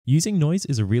Using noise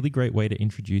is a really great way to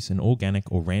introduce an organic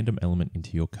or random element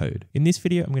into your code. In this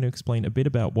video, I'm going to explain a bit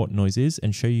about what noise is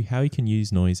and show you how you can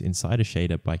use noise inside a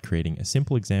shader by creating a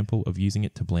simple example of using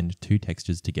it to blend two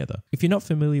textures together. If you're not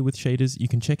familiar with shaders, you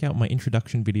can check out my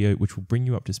introduction video, which will bring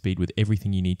you up to speed with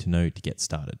everything you need to know to get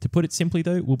started. To put it simply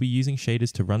though, we'll be using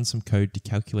shaders to run some code to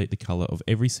calculate the color of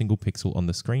every single pixel on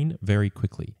the screen very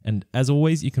quickly. And as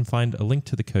always, you can find a link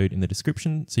to the code in the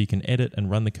description so you can edit and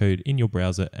run the code in your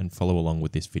browser and follow along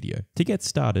with this video. To get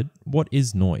started, what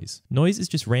is noise? Noise is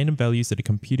just random values that a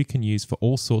computer can use for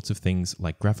all sorts of things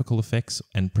like graphical effects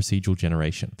and procedural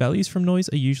generation. Values from noise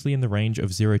are usually in the range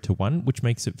of 0 to 1, which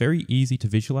makes it very easy to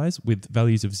visualize, with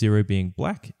values of 0 being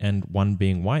black and 1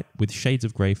 being white, with shades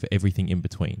of grey for everything in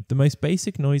between. The most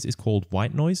basic noise is called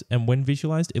white noise, and when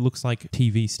visualized, it looks like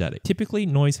TV static. Typically,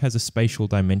 noise has a spatial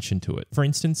dimension to it. For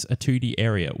instance, a 2D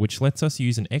area, which lets us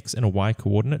use an X and a Y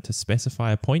coordinate to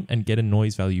specify a point and get a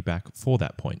noise value back for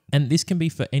that point. And this can be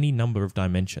for any number of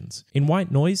dimensions. In white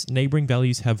noise, neighboring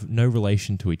values have no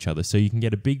relation to each other, so you can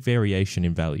get a big variation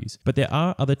in values. But there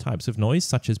are other types of noise,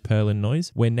 such as Perlin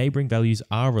noise, where neighboring values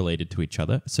are related to each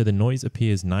other, so the noise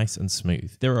appears nice and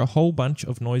smooth. There are a whole bunch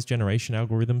of noise generation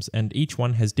algorithms, and each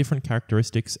one has different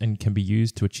characteristics and can be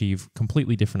used to achieve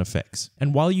completely different effects.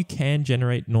 And while you can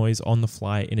generate noise on the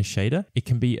fly in a shader, it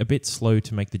can be a bit slow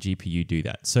to make the GPU do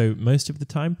that. So most of the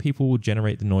time, people will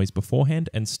generate the noise beforehand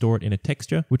and store it in a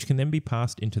texture, which can then be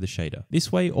passed into the shader.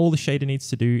 This way, all the shader needs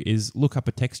to do is look up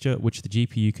a texture, which the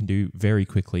GPU can do very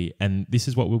quickly, and this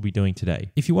is what we'll be doing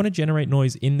today. If you want to generate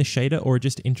noise in the shader or are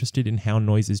just interested in how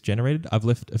noise is generated, I've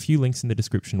left a few links in the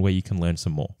description where you can learn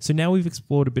some more. So now we've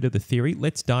explored a bit of the theory,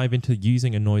 let's dive into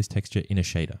using a noise texture in a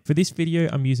shader. For this video,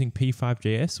 I'm using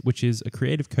P5.js, which is a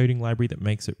creative coding library that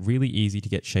makes it really easy to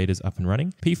get shaders up and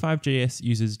running. P5.js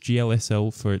uses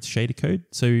glsl for its shader code,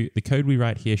 so the code we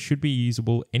write here should be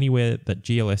usable anywhere that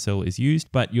glsl is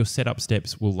used, but your setup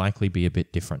steps will likely be a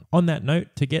bit different. On that note,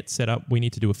 to get set up, we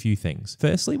need to do a few things.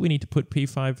 Firstly, we need to put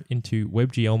P5 into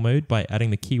WebGL mode by adding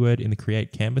the keyword in the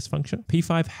create canvas function.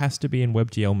 P5 has to be in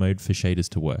WebGL mode for shaders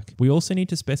to work. We also need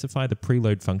to specify the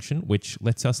preload function, which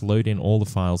lets us load in all the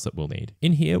files that we'll need.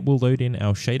 In here, we'll load in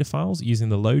our shader files using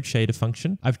the load shader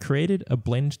function. I've created a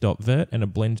blend.vert and a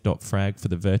blend.frag for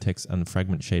the vertex and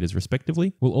fragment shaders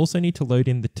respectively. We'll also need to load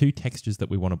in the two textures that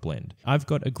we want to blend. I've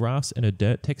got a grass and a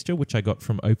dirt texture, which I got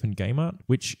from OpenGameArt,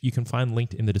 which you can find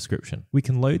linked in the description. We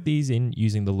can load these in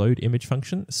using the load image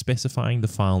function, specifying the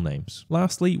file names.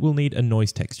 Lastly, we'll need a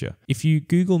noise texture. If you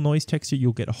Google noise texture,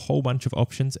 you'll get a whole bunch of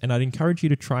options, and I'd encourage you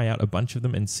to try out a bunch of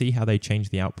them and see how they change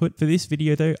the output. For this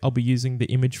video though, I'll be using the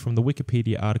image from the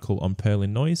Wikipedia article on Perlin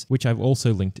noise, which I've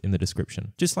also linked in the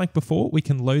description. Just like before, we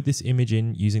can load this image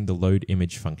in using the load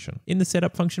image function. In the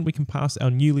setup function, we can pass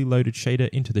our newly loaded shader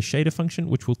into the shader function,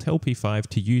 which will tell P5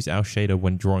 to use our shader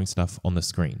when drawing stuff on the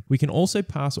screen. We can also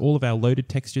pass all of our loaded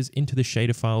textures into the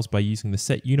shader files by using the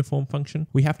setUniform function.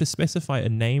 We have to specify a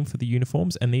name for the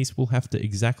uniforms, and these will have to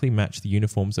exactly match the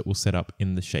uniforms that we'll set up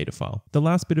in the shader file. The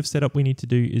last bit of setup we need to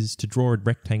do is to draw a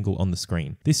rectangle on the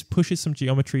screen. This pushes some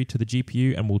geometry to the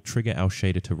GPU and will trigger our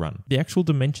shader to run. The actual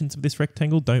dimensions of this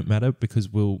rectangle don't matter because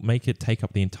we'll make it take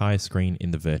up the entire screen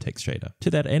in the Vertex shader. To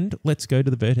that end, let's go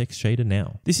to the Vertex shader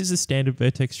now. This is a standard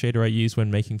Vertex shader I use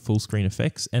when making full screen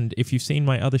effects, and if you've seen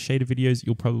my other shader videos,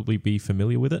 you'll probably be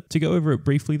familiar with it. To go over it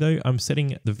briefly though, I'm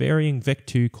setting the varying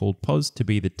vec2 called pos to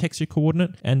be the texture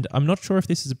coordinate, and I'm not sure if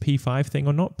this is a P5 thing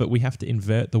or not, but we have to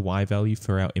invert the Y value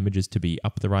for our images to be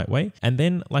up the right way. And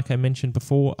then, like I mentioned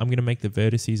before, I'm going to make the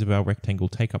vertices of our rectangle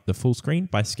take up the full screen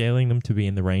by scaling them to be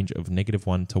in the range of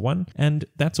 -1 to 1, and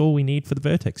that's all we need for the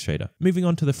Vertex shader. Moving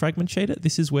on to the fragment shader,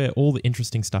 this is where all the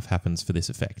interesting stuff happens for this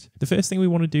effect. The first thing we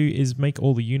want to do is make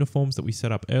all the uniforms that we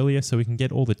set up earlier so we can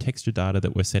get all the texture data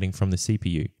that we're setting from the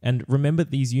CPU. And remember,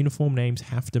 these uniform names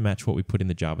have to match what we put in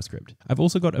the JavaScript. I've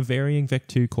also got a varying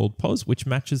vec2 called pos, which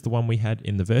matches the one we had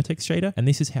in the Vertex shader, and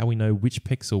this is how we know which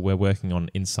pixel we're working on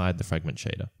inside the fragment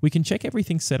shader. We can check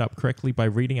everything's set up correctly by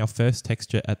reading our first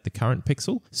texture at the current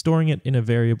pixel, storing it in a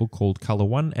variable called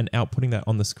color1, and outputting that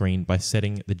on the screen by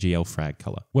setting the glfrag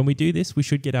color. When we do this, we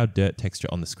should get our dirt texture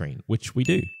on the screen, which we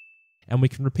do. And we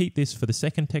can repeat this for the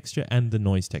second texture and the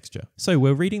noise texture. So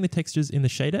we're reading the textures in the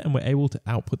shader and we're able to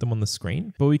output them on the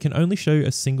screen, but we can only show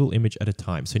a single image at a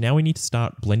time. So now we need to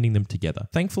start blending them together.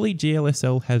 Thankfully,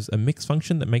 glsl has a mix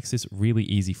function that makes this really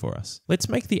easy for us. Let's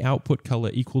make the output color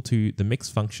equal to the mix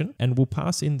function, and we'll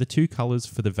pass in the two colors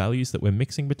for the values that we're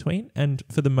mixing between. And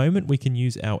for the moment, we can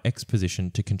use our X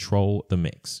position to control the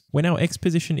mix. When our X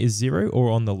position is 0 or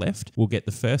on the left, we'll get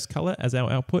the first color as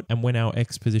our output. And when our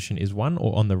X position is 1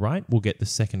 or on the right, we'll we'll get the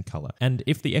second color. And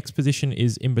if the X position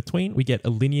is in between, we get a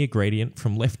linear gradient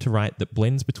from left to right that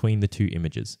blends between the two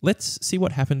images. Let's see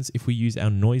what happens if we use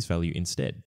our noise value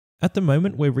instead. At the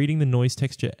moment, we're reading the noise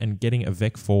texture and getting a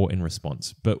vec4 in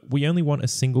response, but we only want a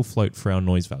single float for our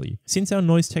noise value. Since our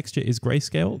noise texture is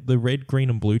grayscale, the red, green,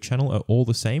 and blue channel are all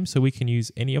the same, so we can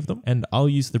use any of them, and I'll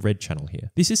use the red channel here.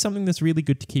 This is something that's really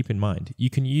good to keep in mind. You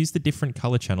can use the different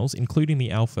color channels, including the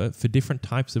alpha, for different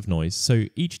types of noise, so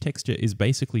each texture is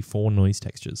basically 4 noise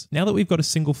textures. Now that we've got a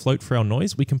single float for our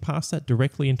noise, we can pass that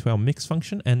directly into our mix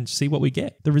function and see what we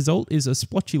get. The result is a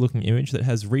splotchy looking image that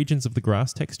has regions of the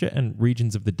grass texture and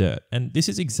regions of the dirt. And this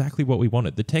is exactly what we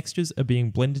wanted. The textures are being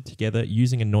blended together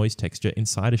using a noise texture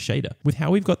inside a shader. With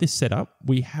how we've got this set up,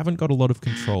 we haven't got a lot of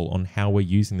control on how we're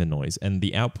using the noise, and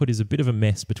the output is a bit of a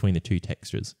mess between the two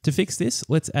textures. To fix this,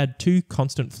 let's add 2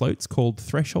 constant floats called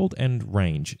threshold and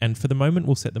range, and for the moment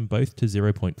we'll set them both to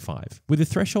 0.5. With the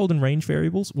threshold and range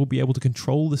variables, we'll be able to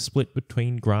control the split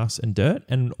between grass and dirt,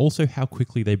 and also how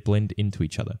quickly they blend into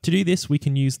each other. To do this, we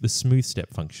can use the smooth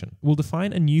step function. We'll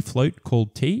define a new float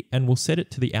called t, and we'll set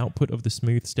it to the output of the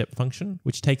smooth step function,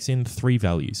 which takes in 3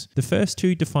 values. The first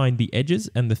 2 define the edges,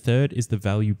 and the third is the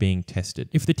value being tested.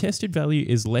 If the tested value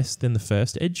is less than the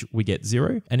first edge, we get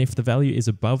 0, and if the value is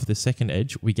above the second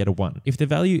edge, we get a 1. If the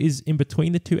value is in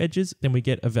between the 2 edges, then we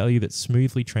get a value that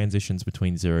smoothly transitions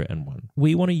between 0 and 1.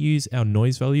 We want to use our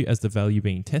noise value as the value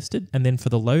being tested, and then for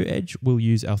the low edge, we'll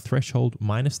use our threshold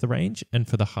minus the range, and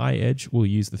for the high edge, we'll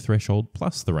use the threshold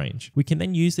plus the range. We can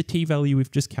then use the t value we've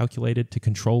just calculated to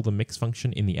control the mix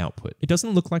function in the output. It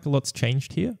doesn't look like a lot's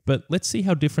changed here, but let's see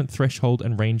how different threshold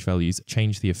and range values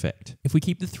change the effect. If we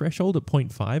keep the threshold at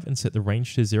 0.5 and set the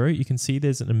range to 0, you can see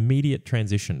there's an immediate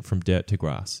transition from dirt to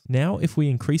grass. Now, if we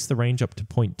increase the range up to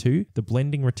 0.2, the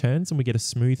blending returns and we get a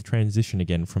smooth transition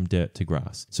again from dirt to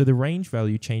grass. So the range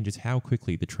value changes how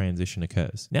quickly the transition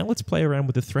occurs. Now let's play around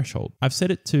with the threshold. I've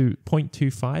set it to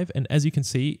 0.25, and as you can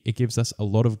see, it gives us a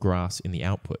lot of grass in the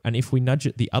output. And if we nudge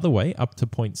it the other way up to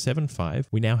 0.75,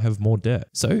 we now have more dirt.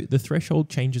 So the threshold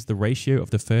changes the ratio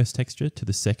of the first texture to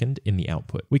the second in the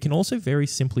output. We can also very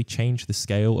simply change the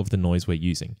scale of the noise we're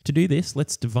using. To do this,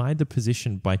 let's divide the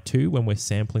position by 2 when we're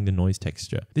sampling the noise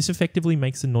texture. This effectively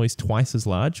makes the noise twice as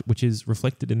large, which is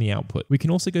reflected in the output. We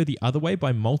can also go the other way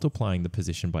by multiplying the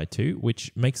position by 2,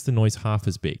 which makes the noise half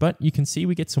as big. But you can see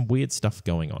we get some weird stuff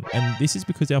going on. And this is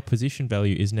because our position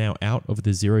value is now out of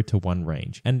the 0 to 1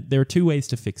 range. And there are 2 ways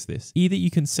to fix this. Either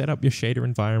you can set up your shader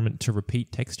environment to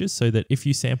repeat textures so that if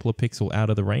you sample a pixel out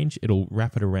of the range, it'll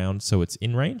wrap it around so it's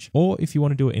in range. Or if you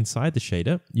want to do it inside the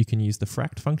shader, you can use the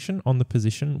fract function on the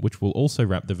position, which will also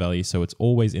wrap the value so it's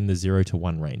always in the 0 to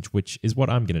 1 range, which is what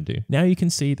I'm going to do. Now you can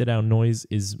see that our noise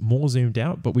is more zoomed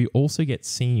out, but we also get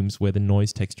seams where the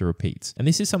noise texture repeats. And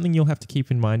this is something you'll have to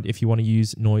keep in mind if you want to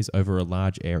use noise over a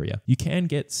large area. You can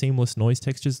get seamless noise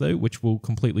textures though, which will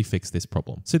completely fix this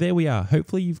problem. So there we are.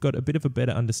 Hopefully you've got a bit of a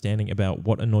better understanding about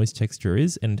what a noise texture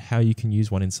is and how you can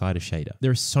use one inside a shader.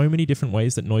 There are so many different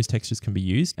ways that noise textures can be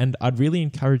used, and I'd really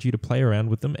encourage you to play around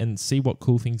with them and see what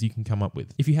cool things you can come up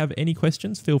with. If you have any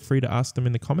questions, feel free to ask them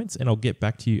in the comments and I'll get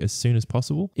back to you as soon as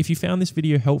possible. If you found this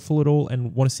video helpful at all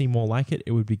and want to see more like it,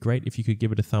 it would be great if you could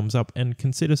give it a thumbs up and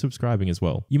consider subscribing as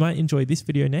well. You might enjoy this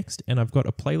video next, and I've got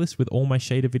a playlist with all my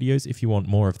shader videos if you want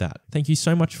more of that. Thank you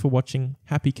so much for watching,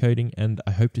 happy coding, and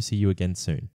I hope to see you again soon.